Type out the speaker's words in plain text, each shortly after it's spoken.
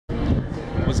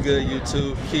good,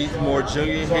 YouTube? Keith Moore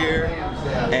Jr. here,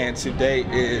 and today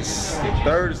is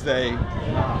Thursday.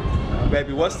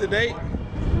 Baby, what's the date?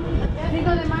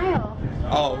 Cinco de Mayo.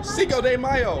 Oh, Cinco de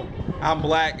Mayo. I'm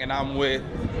black and I'm with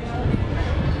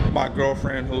my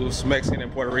girlfriend who's Mexican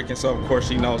and Puerto Rican, so of course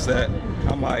she knows that.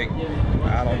 I'm like,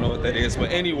 I don't know what that is,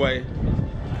 but anyway,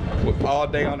 we're all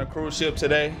day on the cruise ship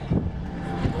today.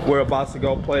 We're about to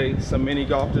go play some mini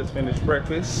golf. Just finished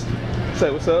breakfast. Say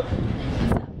what's up.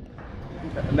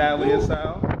 Natalie and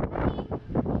Sal,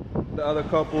 the other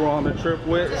couple we're on the trip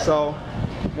with. So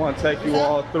I want to take you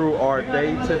all through our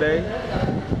day today,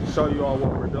 show you all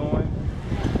what we're doing,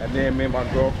 and then me and my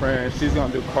girlfriend, she's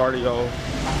gonna do cardio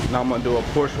and I'm gonna do a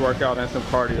push workout and some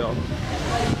cardio.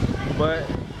 But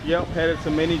yep, headed to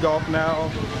mini golf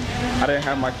now. I didn't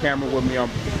have my camera with me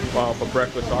for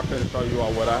breakfast, so I couldn't show you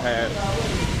all what I had,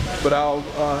 but I'll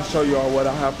show you all what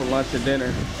I have for lunch and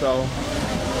dinner. So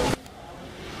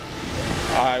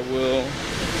I will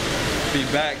be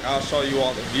back. I'll show you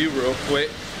all the view real quick.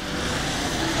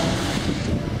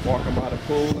 Walking by the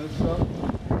pool and stuff.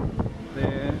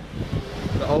 Then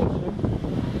the ocean.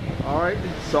 Alright,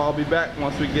 so I'll be back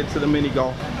once we get to the mini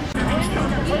golf.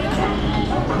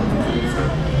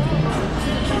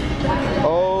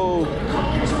 Oh,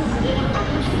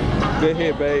 good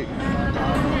hit, babe.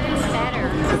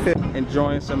 Better.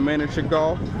 Enjoying some miniature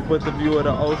golf with the view of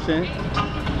the ocean.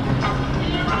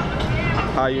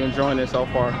 How you enjoying it so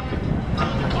far?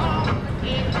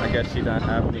 I guess she doesn't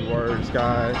have any words,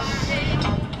 guys.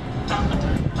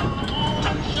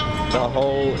 The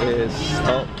hole is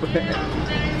up,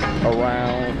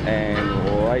 around, and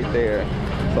right there.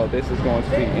 So this is going to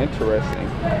be interesting.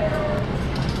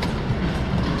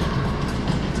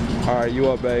 All right, you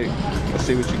up, babe? Let's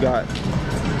see what you got.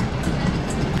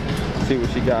 See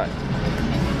what you got.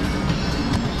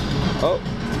 Oh,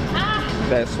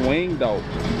 that swing though.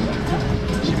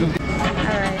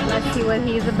 Alright, let's see what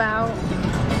he's about.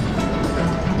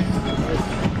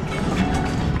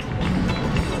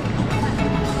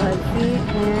 Let's see,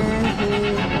 and he is...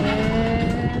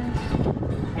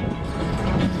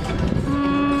 Oh,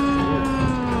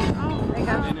 I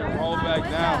got And it roll back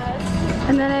down.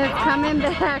 And then it's coming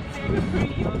back.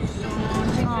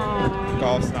 Aww.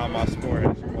 Golf's not my sport,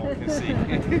 as you all can see.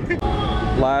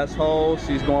 Last hole,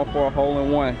 she's going for a hole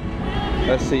in one.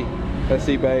 Let's see. Let's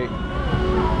see, babe.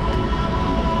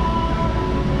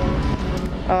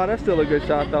 Oh, that's still a good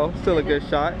shot, though. Still a good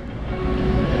shot.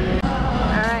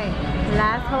 Alright,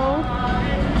 last hole.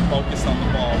 Focus on the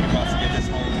ball. We're about to get this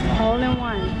hole in one. Hole in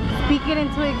one. Speak it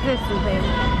into existence, baby.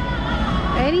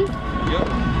 Ready? Yep.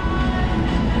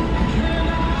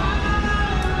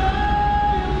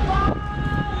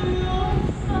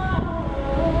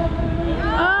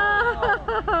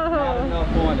 Not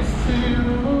enough on it.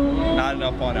 Not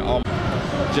enough on it.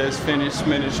 Just finished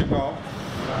miniature golf.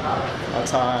 I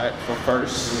tied for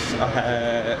first. I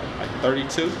had like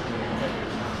 32.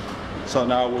 So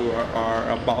now we are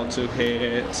about to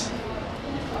head.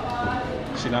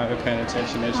 She's not even paying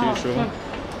attention as usual.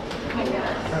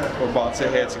 We're about to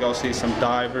head to go see some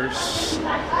divers.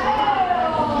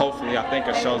 Hopefully, I think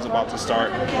a show's about to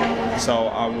start. So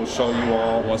I will show you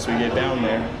all once we get down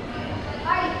there.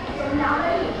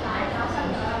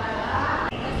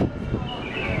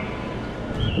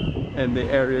 In the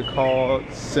area called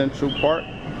Central Park.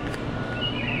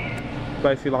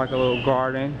 Basically like a little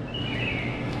garden.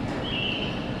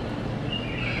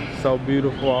 So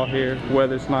beautiful out here.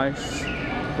 Weather's nice.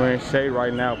 We're in shade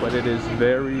right now, but it is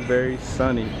very, very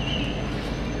sunny.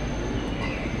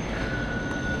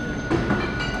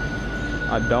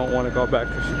 I don't want to go back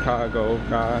to Chicago,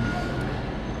 guys.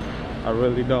 I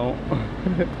really don't.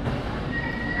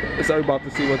 So we're about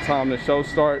to see what time the show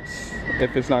starts.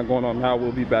 If it's not going on now,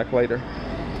 we'll be back later.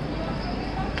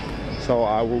 So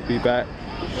I will be back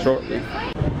shortly.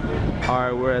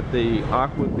 Alright, we're at the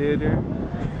Aqua Theater.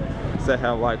 They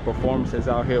have like performances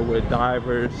out here with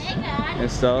divers and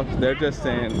stuff. They're just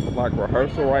in like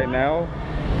rehearsal right now.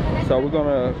 So we're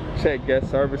gonna check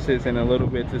guest services in a little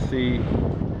bit to see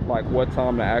like what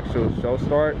time the actual show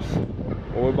starts.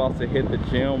 We're about to hit the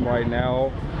gym right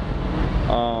now.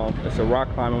 It's a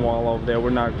rock climbing wall over there.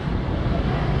 We're not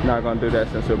gonna do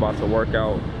that since we're about to work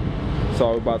out.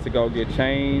 So we're about to go get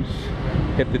changed,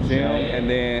 hit the gym, and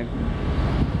then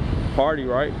party,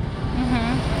 right?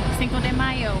 Cinco de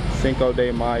Mayo. Cinco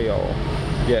de Mayo.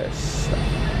 Yes.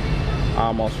 I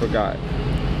almost forgot.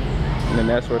 And then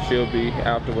that's where she'll be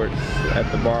afterwards, at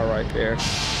the bar right there.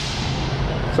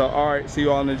 So alright, see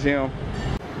you all in the gym.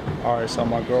 Alright, so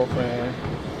my girlfriend,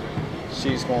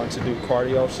 she's going to do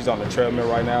cardio. She's on the treadmill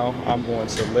right now. I'm going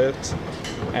to lift.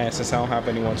 And since I don't have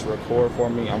anyone to record for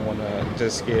me, I'm gonna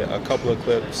just get a couple of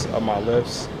clips of my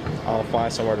lifts. I'll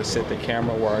find somewhere to sit the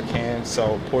camera where I can.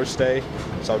 So push day,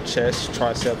 so chest,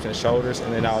 triceps, and shoulders,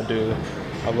 and then I'll do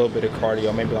a little bit of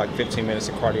cardio, maybe like 15 minutes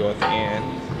of cardio at the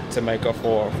end to make up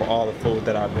for all the food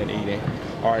that I've been eating.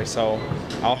 All right, so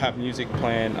I'll have music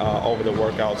playing over the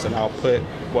workouts, and I'll put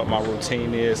what my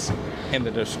routine is in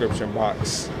the description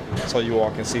box so you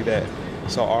all can see that.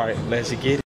 So all right, let's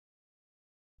get it.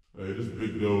 Hey, this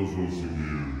Big Doe's hosting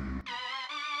here.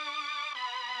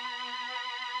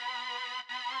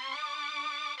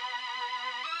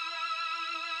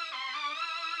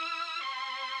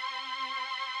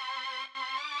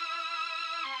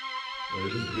 Hey,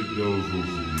 this Big Doe's hosting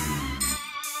here.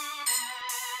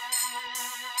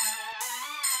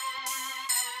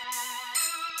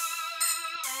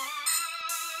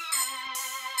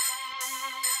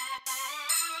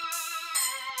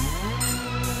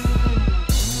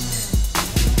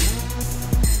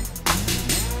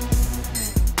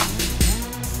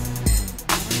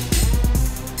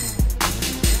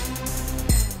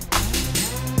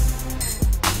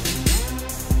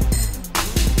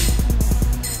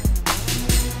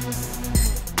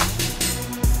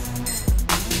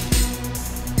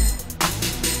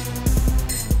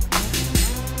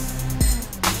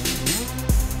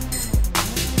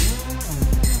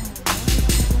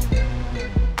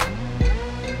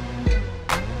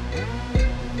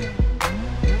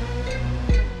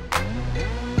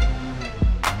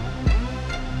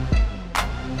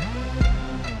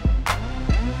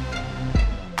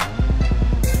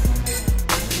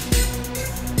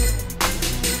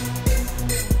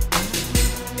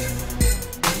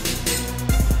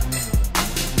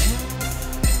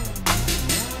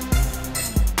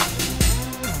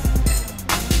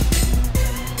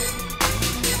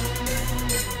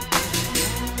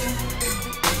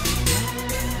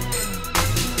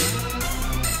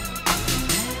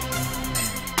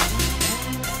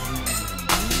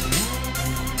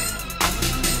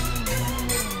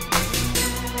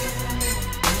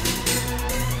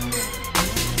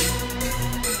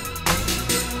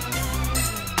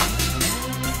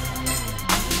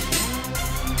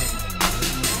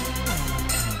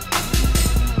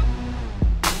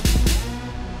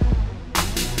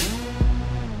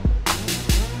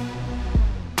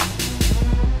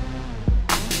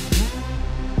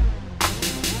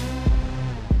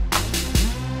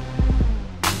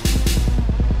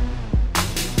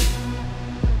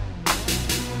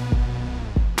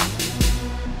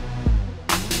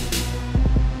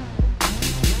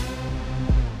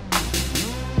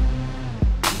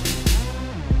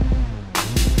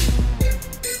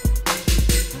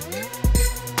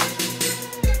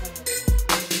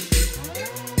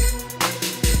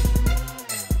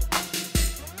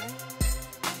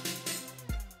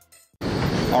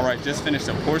 All right, just finished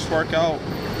a push workout.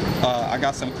 I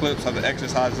got some clips of the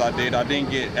exercises I did. I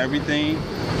didn't get everything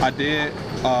I did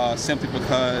simply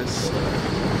because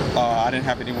I didn't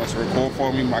have anyone to record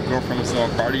for me. My girlfriend was doing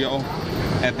cardio,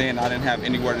 and then I didn't have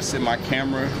anywhere to sit my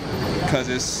camera because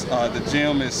it's the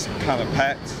gym is kind of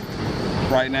packed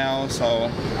right now, so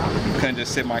I couldn't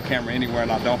just sit my camera anywhere,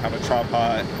 and I don't have a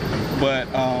tripod. But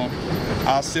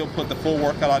I'll still put the full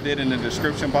workout I did in the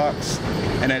description box.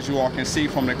 And as you all can see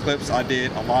from the clips, I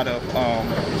did a lot of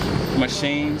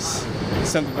machines,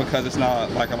 simply because it's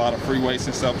not like a lot of free weights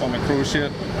and stuff on the cruise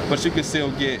ship. But you can still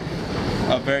get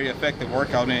a very effective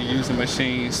workout in using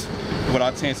machines. What I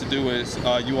tend to do is,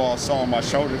 you all saw my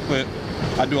shoulder clip,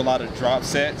 I do a lot of drop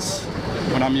sets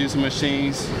when I'm using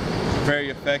machines.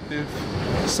 Very effective.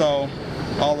 So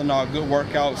all in all, good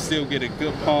workout, still get a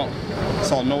good pump.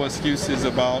 So no excuses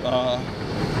about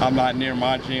I'm not near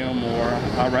my gym, or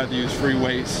I'd rather use free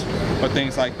weights or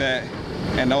things like that.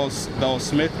 And those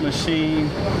Smith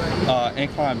machine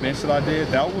incline bench that I did,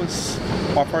 that was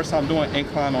my first time doing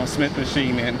incline on Smith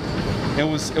machine, and it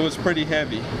was pretty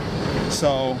heavy.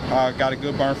 So I got a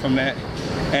good burn from that.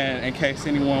 And in case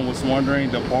anyone was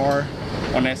wondering, the bar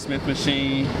on that Smith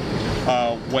machine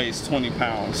weighs 20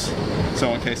 pounds.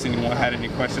 So in case anyone had any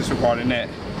questions regarding that.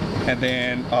 And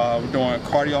then we're doing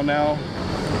cardio now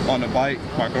on the bike.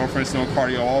 My girlfriend's doing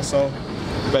cardio also.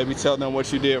 Baby, tell them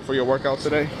what you did for your workout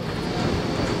today.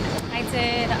 I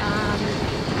did,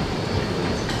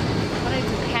 what did I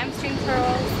do? Hamstring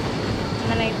curls.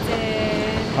 And then I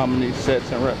did... How many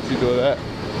sets and reps you do of that?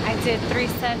 I did 3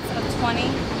 sets of 20.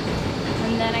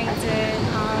 And then I did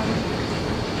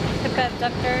hip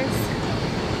abductors,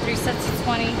 3 sets of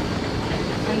 20.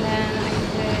 And then I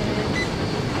did...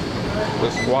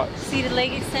 The squats? Seated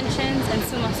leg extensions and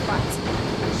sumo squats.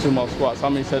 Sumo squats. How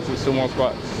many sets of sumo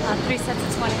squats? 3 sets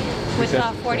of 20 with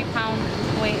a 40-pound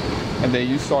weight. And then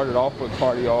you started off with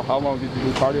cardio. How long did you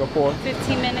do cardio for?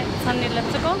 15 minutes on the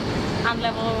elliptical. I'm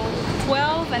level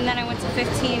 12, and then I went to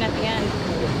 15 at the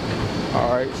end. All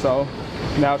right, so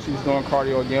now she's doing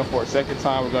cardio again for a second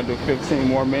time. We're gonna do 15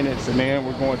 more minutes, and then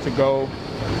we're going to go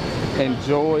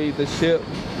enjoy the ship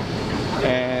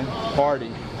and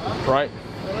party, right?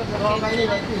 All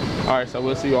right, so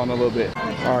we'll see you on a little bit.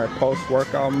 All right,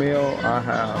 post-workout meal, I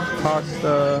have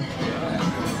pasta,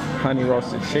 honey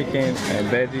roasted chicken, and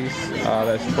veggies.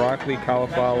 That's broccoli,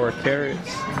 cauliflower,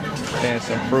 carrots, and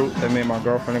some fruit that me and my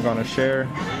girlfriend are gonna share.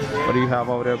 What do you have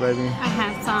over there, baby? I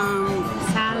have some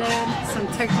salad, some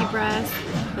turkey breast,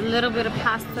 a little bit of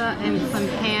pasta, and some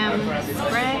ham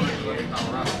spread.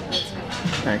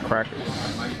 And crackers.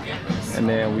 And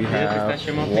then we have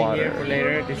water. For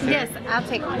later, Yes, I'll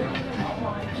take one.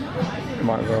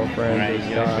 My girlfriend Right,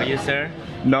 just for you, sir?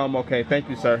 No, I'm okay. Thank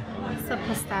you, sir. It's a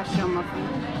pistachio muffin.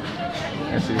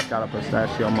 And she's got a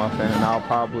pistachio muffin, and I'll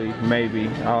probably, maybe,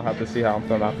 I'll have to see how I'm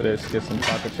feeling after this, get some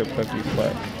chocolate chip cookies,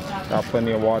 but got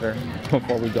plenty of water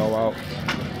before we go out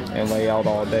and lay out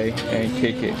all day and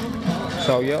kick it.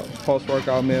 So, yep,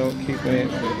 post-workout meal, keeping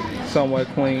it somewhat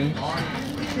clean.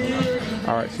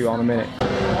 All right, see you all in a minute.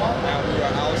 Now we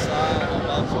are outside,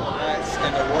 about to relax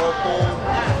in the whirlpool.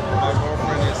 My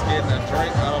girlfriend is getting a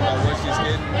drink. I don't know what she's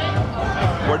getting.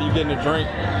 What are you getting to drink?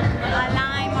 A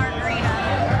lime margarita.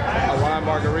 A lime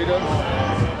margarita.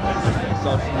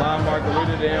 So lime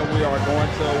margarita, then we are going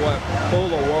to what?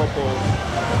 Pool or whirlpool?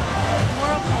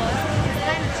 Whirlpool. It's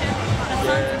kind of chilly. The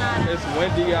sun's not. It's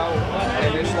windy out,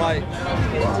 and it's like,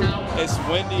 it's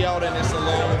windy out and it's a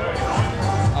little,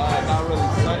 not really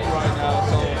sunny right now,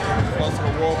 so go to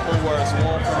the whirlpool where it's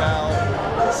warm for now.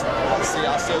 See,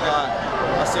 I still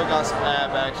got some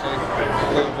ab action,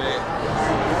 a little bit.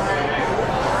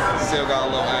 Still got a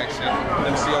little action.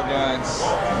 Them seal guns.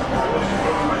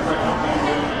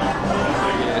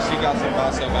 Yeah, she got some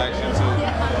bicep action too.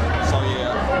 So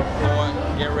yeah, going,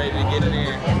 get ready to get it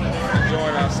in,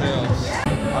 enjoying ourselves.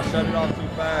 I shut it off too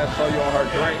fast, show you on her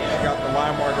drink. She got the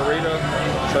lime margarita,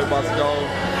 so we're about to go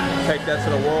take that to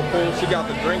the whirlpool. She got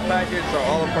the drink package, so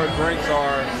all of her drinks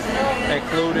are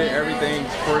included.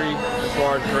 Everything's free as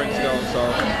far as drinks go, so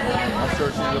I'm sure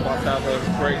she's about to have a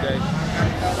great day.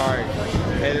 All right,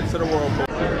 headed to the whirlpool.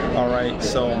 All right,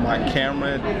 so my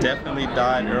camera definitely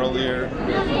died earlier.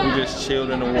 We just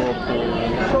chilled in the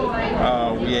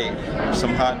whirlpool. We ate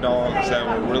some hot dogs that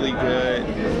were really good,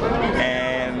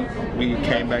 and we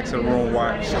came back to the room,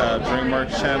 watched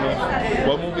DreamWorks channel.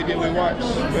 What movie did we watch,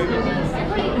 baby?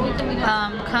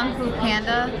 Kung Fu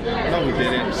Panda. No, we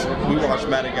didn't. We watched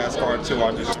Madagascar too,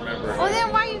 I just remember. Well, then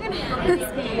why are you gonna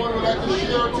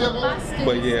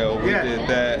But yeah, we did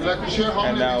that,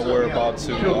 and now we're about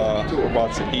to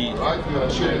eat.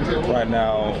 Right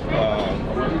now,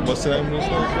 what's the name of this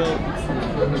little show?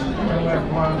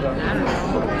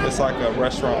 It's like a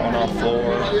restaurant on our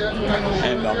floor,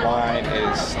 and the line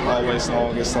is always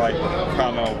long. It's like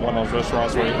kind of one of those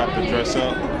restaurants where you have to dress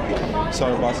up. So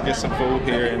we're about to get some food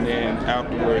here, and then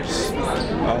afterwards,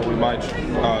 we might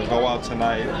go out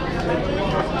tonight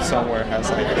somewhere has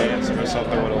like dancing or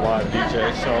something with a live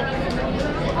DJ. So,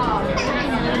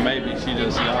 or maybe she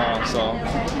just young, so I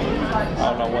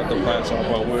don't know what the plans are,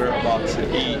 but we're about to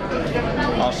eat.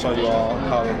 I'll show you all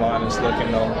how the line is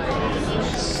looking though.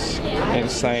 It's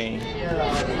insane.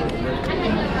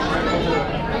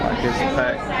 Like it's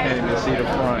packed, and you can see the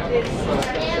front.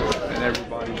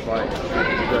 Everybody's like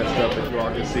dressed up, as you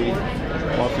all can see.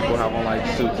 Most people have on like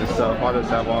suits and stuff. I just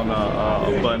have on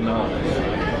a button up,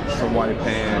 some white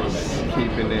pants,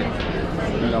 keeping it,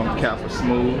 you know, cap for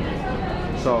smooth.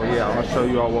 So yeah, I'll show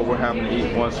you all what we're having to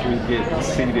eat once we get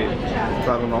seated. I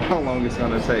don't know how long it's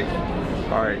gonna take.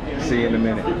 All right, see you in a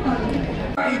minute.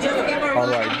 All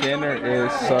right, dinner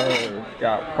is served.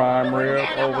 Got prime rib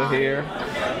over here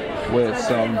with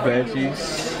some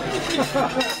veggies.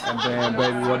 And then,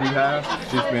 baby, what do you have?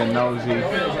 She's been nosy.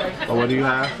 But what do you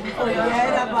have?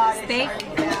 steak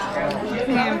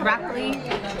and broccoli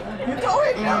and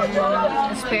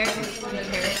asparagus.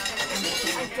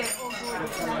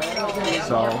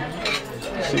 So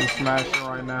she's smashing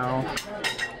right now.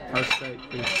 Her steak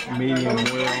is medium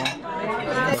well.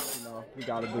 But, you know, we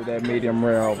gotta do that medium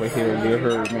rare over here. You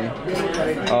heard me.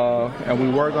 And we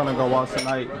were gonna go out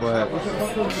tonight, but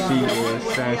she is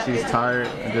saying she's tired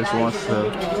and just wants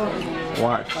to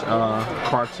watch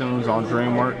cartoons on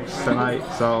DreamWorks tonight.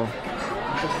 So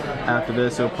after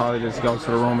this, we'll probably just go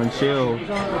to the room and chill.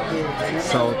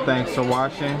 So thanks for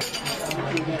watching.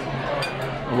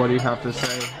 What do you have to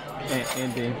say?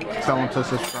 Ending. Tell them to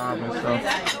subscribe and stuff.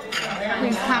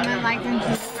 Please comment, like, and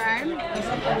subscribe.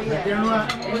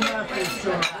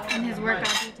 And his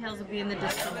workout details will be in the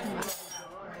description box.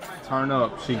 Turn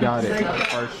up. She got it.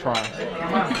 First try.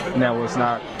 And that was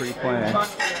not pre-planned.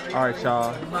 All right,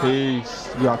 y'all. Peace.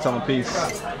 Y'all tell them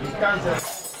peace.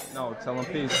 No, tell them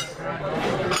peace.